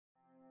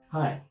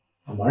Hi,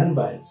 I'm Martin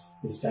Bites,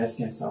 the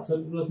Sky-Skan software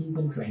development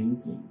and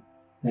training team.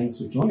 Thanks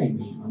for joining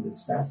me on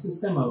this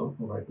fastest demo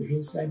of our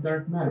Digital Sky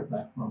Dark Matter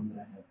platform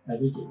that I have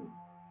ever given.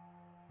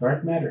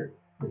 Dark Matter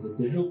is a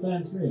digital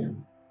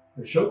planetarium,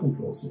 a show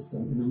control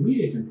system, and a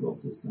media control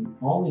system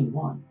all in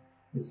one.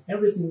 It's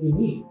everything you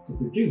need to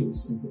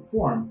produce and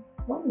perform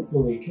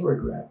wonderfully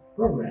choreographed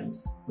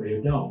programs for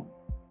your dome.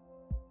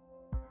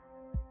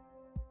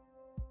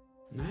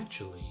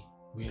 Naturally,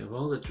 we have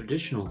all the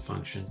traditional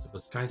functions of a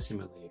sky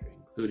simulator,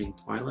 including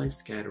twilight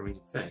scattering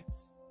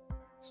effects,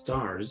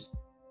 stars,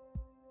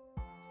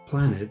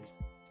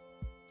 planets,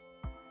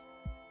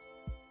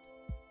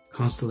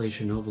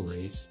 constellation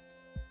overlays,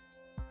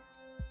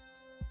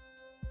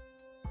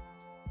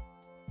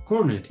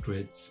 coordinate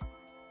grids,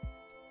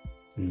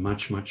 and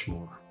much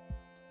more.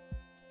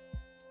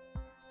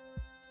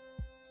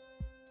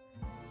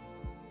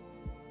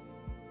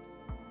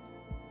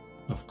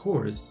 Of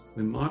course,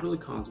 we model the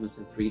cosmos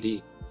in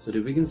 3D so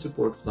that we can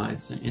support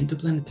flights in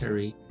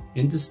interplanetary,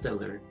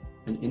 interstellar,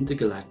 and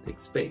intergalactic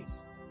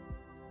space.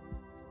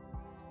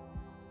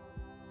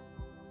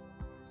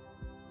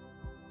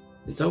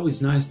 It's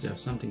always nice to have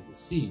something to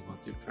see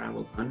once you've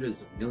traveled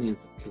hundreds of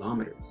millions of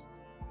kilometers.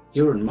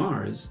 Here on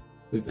Mars,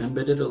 we've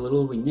embedded a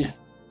little vignette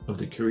of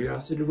the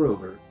Curiosity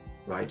rover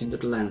right into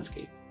the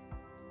landscape.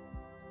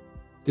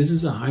 This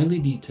is a highly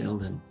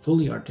detailed and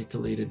fully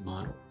articulated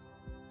model,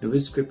 and we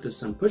scripted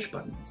some push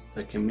buttons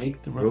that can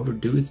make the rover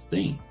do its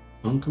thing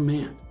on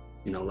command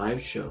in a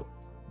live show.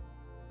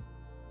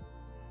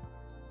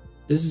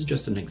 This is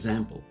just an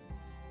example.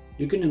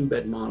 You can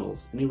embed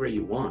models anywhere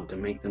you want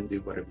and make them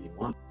do whatever you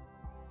want.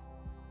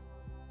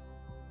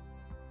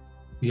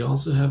 We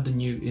also have the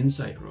new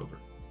InSight rover.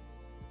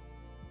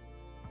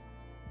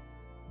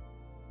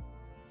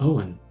 Oh,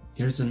 and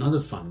here's another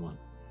fun one,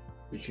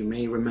 which you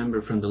may remember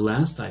from the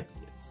last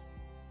IPS,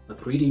 a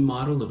 3D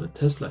model of a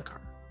Tesla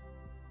car.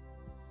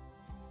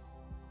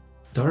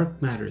 Dark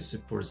Matter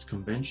supports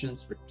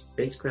conventions for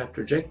spacecraft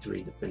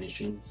trajectory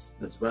definitions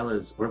as well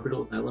as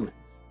orbital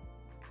elements.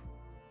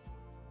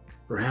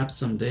 Perhaps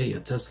someday a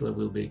Tesla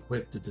will be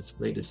equipped to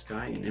display the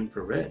sky in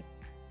infrared,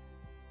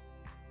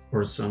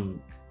 or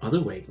some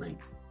other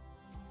wavelength.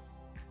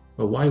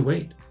 But why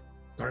wait?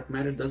 Dark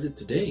Matter does it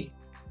today.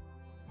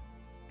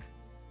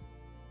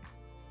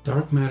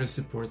 Dark Matter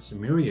supports a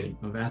myriad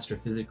of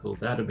astrophysical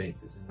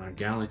databases in our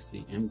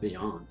galaxy and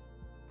beyond.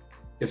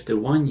 If the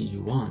one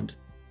you want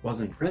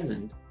wasn't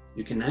present,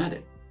 you can add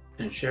it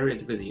and share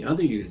it with the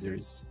other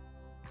users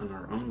on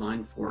our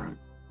online forum.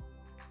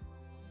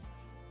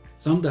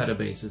 Some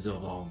databases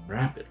evolve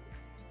rapidly,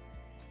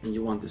 and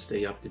you want to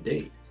stay up to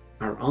date.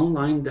 Our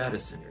online data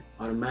center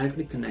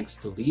automatically connects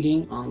to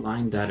leading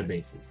online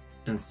databases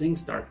and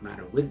syncs Dark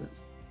Matter with them.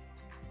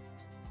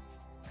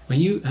 When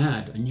you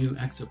add a new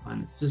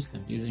exoplanet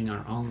system using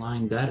our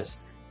online data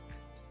center,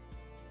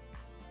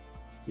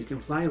 you can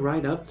fly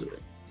right up to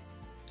it,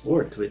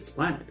 or to its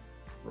planet,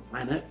 or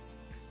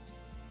planets.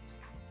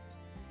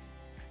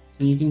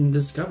 And you can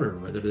discover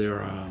whether they're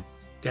a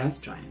gas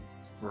giant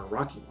or a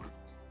rocky one.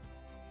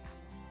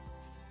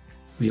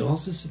 We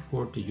also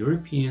support the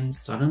European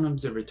Southern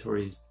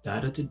Observatory's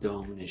Data to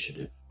Dome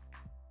initiative.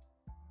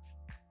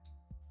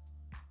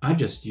 I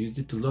just used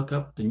it to look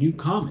up the new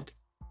comet.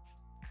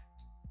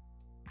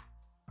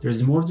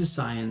 There's more to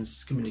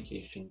science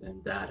communication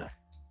than data.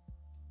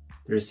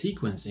 There's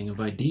sequencing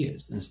of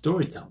ideas and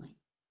storytelling.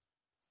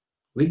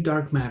 With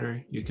Dark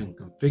Matter, you can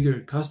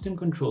configure custom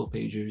control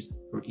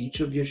pages for each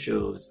of your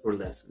shows or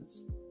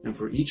lessons, and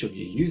for each of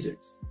your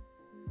users.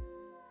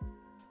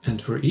 And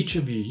for each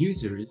of your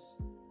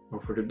users, or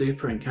for the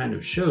different kind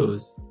of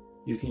shows,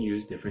 you can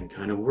use different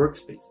kind of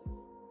workspaces.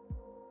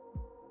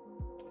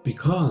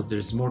 Because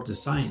there's more to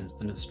science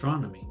than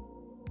astronomy,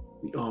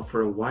 we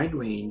offer a wide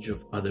range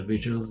of other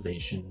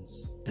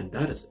visualizations and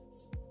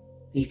datasets.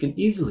 You can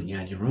easily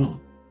add your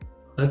own.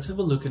 Let's have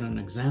a look at an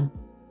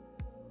example.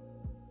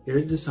 Here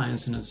is the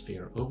Science in a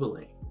Sphere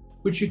overlay,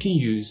 which you can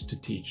use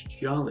to teach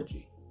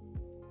geology.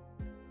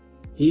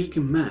 Here you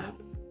can map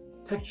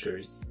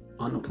textures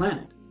on a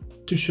planet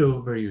to show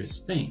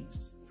various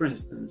things, for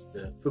instance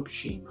the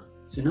Fukushima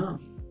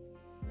tsunami.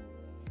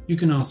 You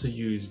can also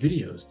use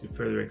videos to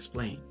further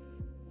explain.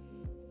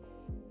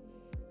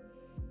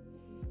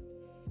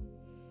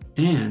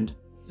 And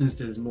since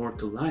there's more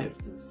to life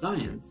than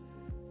science,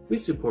 we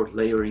support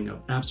layering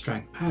of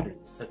abstract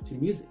patterns set to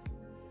music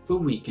for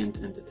weekend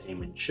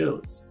entertainment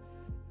shows.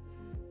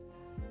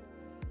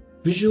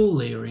 Visual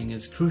layering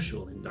is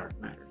crucial in Dark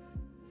Matter.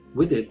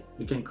 With it,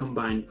 we can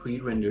combine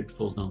pre-rendered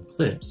fold-on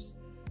clips,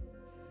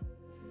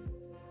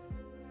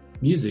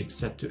 music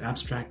set to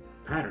abstract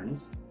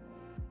patterns,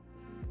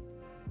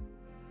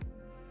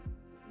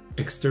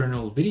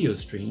 external video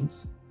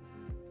streams,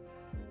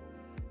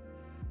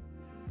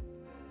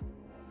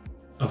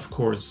 of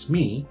course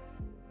me,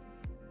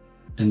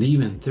 and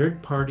even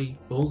third-party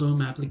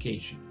fold-on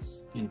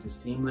applications into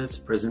seamless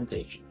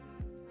presentations.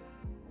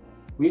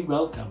 We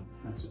welcome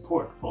and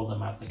support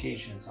fold-on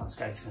applications on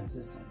Sky-Skan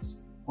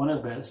systems. One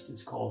of the best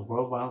is called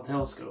Worldwide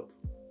Telscope.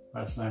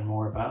 Let's learn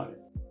more about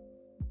it.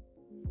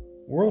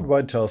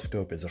 Worldwide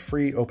Telescope is a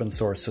free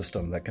open-source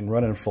system that can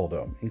run in full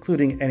dome,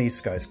 including any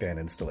Sky-Skan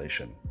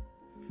installation.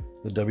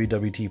 The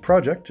WWT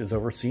project is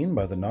overseen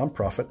by the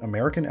nonprofit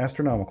American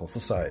Astronomical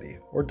Society,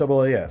 or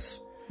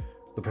AAS,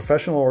 the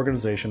professional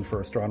organization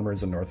for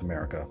astronomers in North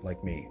America,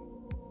 like me.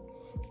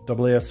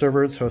 AAS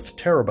servers host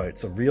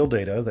terabytes of real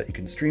data that you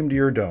can stream to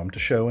your dome to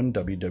show in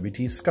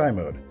WWT Sky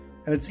mode,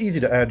 and it's easy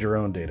to add your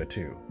own data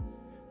too.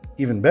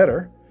 Even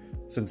better,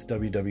 since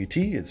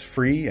WWT is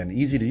free and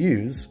easy to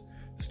use,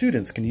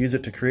 students can use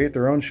it to create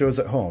their own shows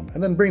at home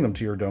and then bring them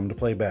to your dome to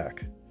play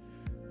back.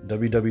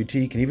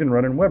 WWT can even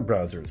run in web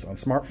browsers, on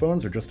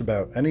smartphones, or just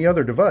about any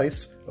other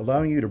device,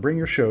 allowing you to bring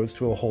your shows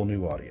to a whole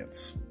new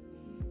audience.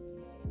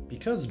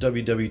 Because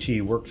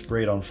WWT works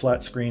great on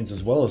flat screens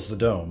as well as the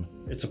dome,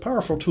 it's a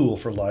powerful tool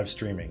for live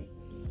streaming.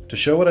 To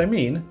show what I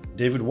mean,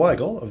 David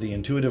Weigel of the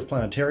Intuitive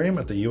Planetarium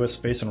at the U.S.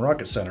 Space and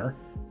Rocket Center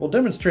will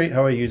demonstrate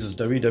how he uses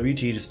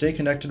WWT to stay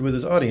connected with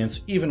his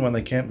audience even when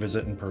they can't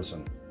visit in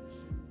person.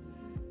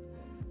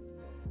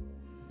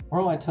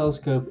 Worldwide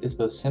Telescope is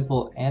both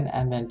simple and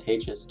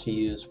advantageous to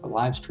use for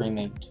live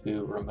streaming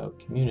to remote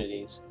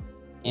communities,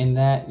 in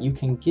that you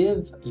can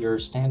give your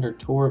standard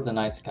tour of the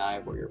night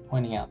sky where you're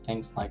pointing out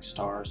things like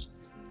stars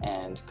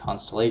and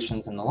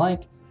constellations and the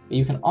like, but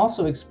you can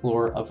also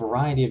explore a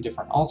variety of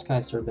different all-sky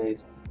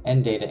surveys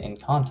and data in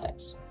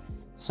context.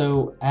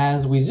 So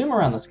as we zoom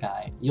around the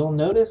sky, you'll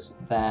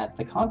notice that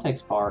the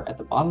context bar at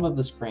the bottom of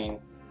the screen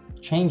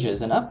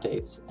changes and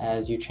updates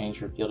as you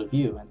change your field of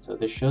view, and so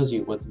this shows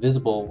you what's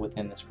visible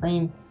within the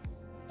screen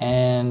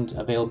and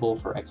available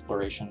for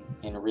exploration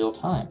in real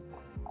time.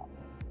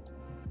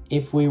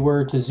 If we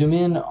were to zoom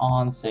in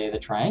on, say, the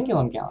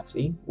Triangulum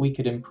galaxy, we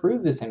could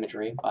improve this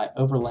imagery by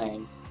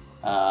overlaying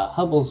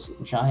Hubble's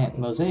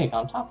giant mosaic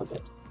on top of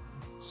it.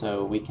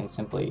 So we can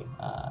simply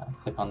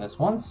click on this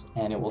once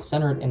and it will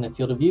center it in the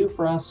field of view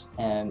for us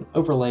and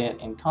overlay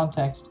it in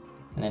context,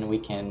 and then we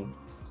can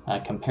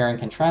compare and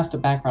contrast to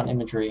background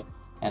imagery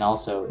and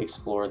also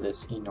explore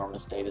this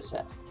enormous data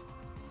set.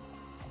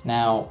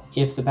 Now,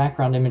 if the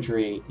background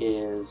imagery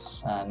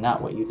is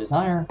not what you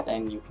desire,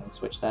 then you can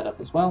switch that up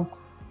as well.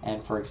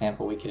 And for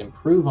example, we could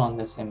improve on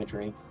this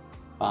imagery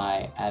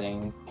by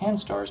adding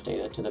pan-stars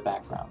data to the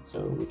background. So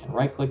we can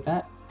right-click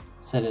that,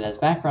 set it as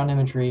background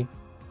imagery,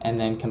 and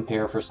then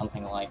compare for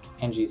something like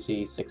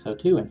NGC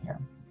 602 in here.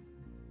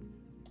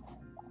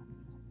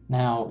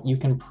 Now, you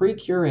can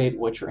pre-curate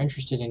what you're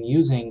interested in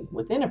using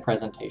within a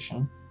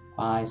presentation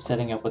by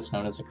setting up what's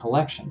known as a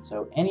collection.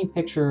 So any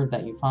picture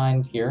that you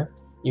find here,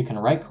 you can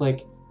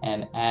right-click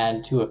and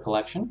add to a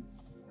collection.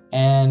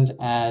 And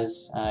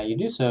as you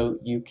do so,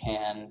 you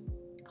can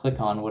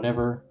click on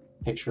whatever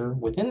picture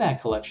within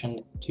that collection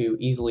to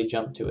easily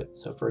jump to it.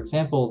 So for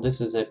example,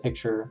 this is a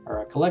picture or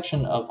a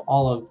collection of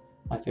all of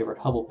my favorite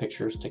Hubble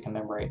pictures to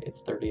commemorate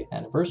its 30th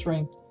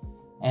anniversary.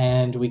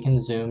 And we can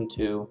zoom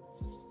to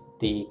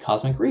the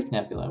Cosmic Reef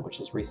Nebula,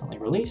 which is recently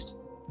released.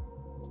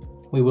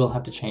 We will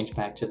have to change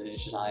back to the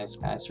digitized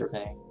sky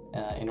survey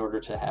in order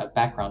to have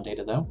background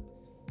data though.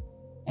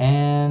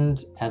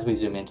 And as we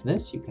zoom into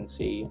this, you can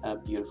see a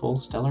beautiful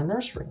stellar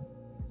nursery.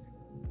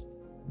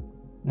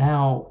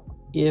 Now,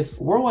 if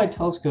Worldwide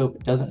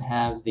Telescope doesn't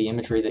have the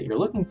imagery that you're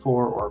looking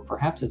for, or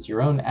perhaps it's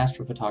your own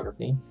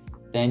astrophotography,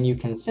 then you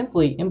can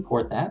simply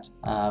import that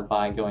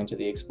by going to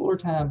the Explore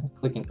tab,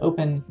 clicking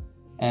Open,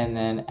 and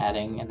then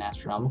adding an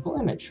astronomical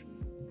image.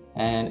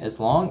 And as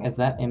long as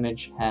that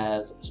image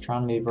has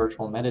astronomy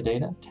virtual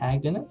metadata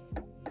tagged in it,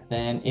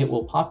 then it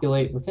will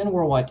populate within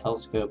Worldwide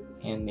Telescope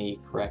in the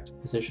correct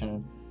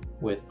position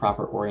with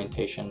proper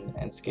orientation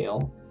and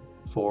scale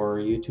for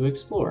you to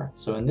explore.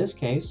 So in this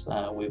case,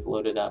 we've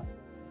loaded up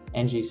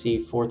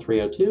NGC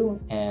 4302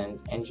 and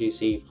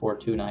NGC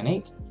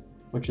 4298,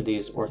 which are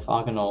these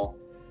orthogonal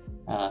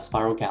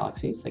spiral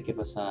galaxies that give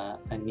us a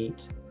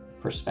neat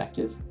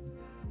perspective,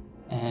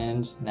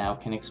 and now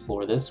can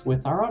explore this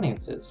with our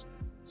audiences.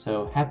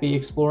 So happy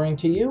exploring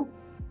to you,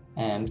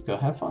 and go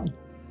have fun.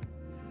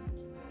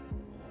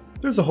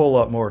 There's a whole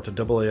lot more to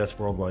AAS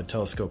Worldwide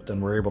Telescope than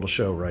we're able to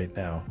show right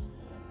now.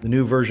 The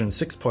new version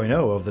 6.0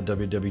 of the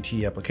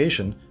WWT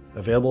application,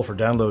 available for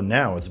download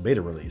now as a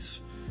beta release,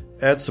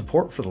 adds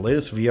support for the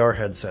latest VR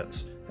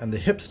headsets and the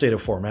HIPS data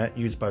format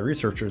used by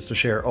researchers to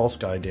share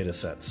all-sky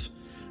datasets.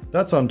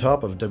 That's on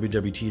top of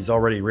WWT's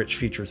already rich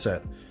feature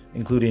set,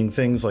 including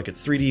things like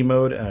its 3D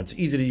mode and its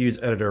easy-to-use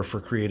editor for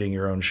creating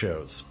your own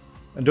shows.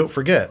 And don't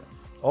forget,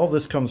 all of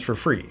this comes for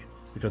free,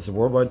 because the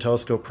Worldwide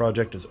Telescope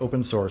project is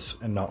open source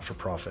and not for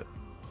profit.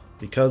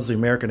 Because the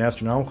American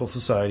Astronomical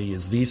Society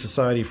is the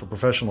society for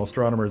professional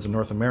astronomers in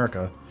North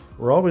America,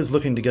 we're always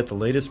looking to get the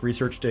latest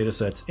research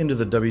datasets into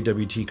the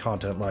WWT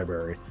content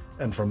library,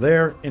 and from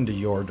there, into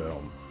your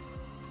dome.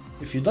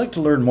 If you'd like to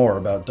learn more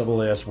about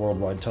AAS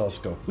Worldwide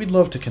Telescope, we'd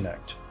love to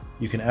connect.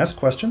 You can ask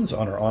questions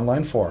on our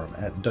online forum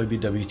at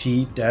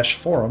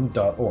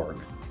wwt-forum.org.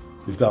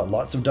 We've got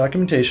lots of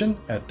documentation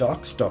at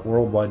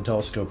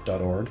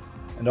docs.worldwidetelescope.org,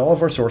 and all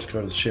of our source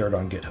code is shared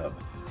on GitHub.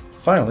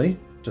 Finally,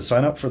 to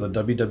sign up for the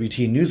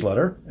WWT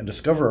newsletter and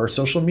discover our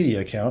social media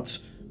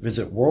accounts,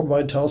 visit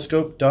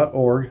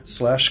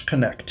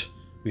worldwidetelescope.org/connect.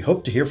 We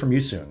hope to hear from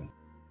you soon.